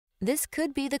This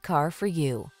could be the car for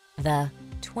you. The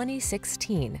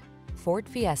 2016 Ford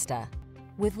Fiesta.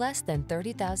 With less than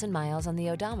 30,000 miles on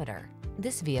the odometer,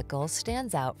 this vehicle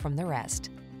stands out from the rest.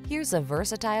 Here's a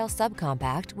versatile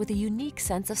subcompact with a unique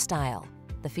sense of style.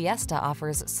 The Fiesta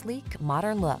offers sleek,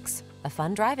 modern looks, a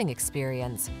fun driving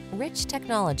experience, rich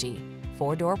technology,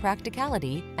 four-door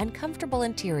practicality, and comfortable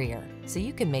interior, so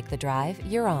you can make the drive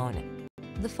your own.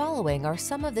 The following are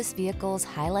some of this vehicle's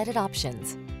highlighted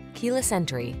options: keyless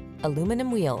entry, aluminum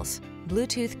wheels,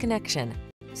 Bluetooth connection,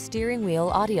 steering wheel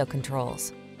audio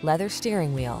controls, leather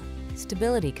steering wheel,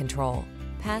 stability control,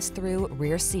 pass-through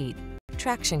rear seat,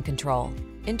 traction control,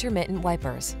 intermittent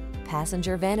wipers,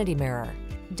 passenger vanity mirror.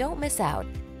 Don't miss out.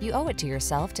 You owe it to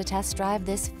yourself to test drive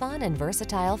this fun and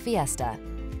versatile Fiesta.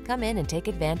 Come in and take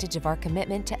advantage of our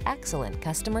commitment to excellent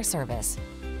customer service.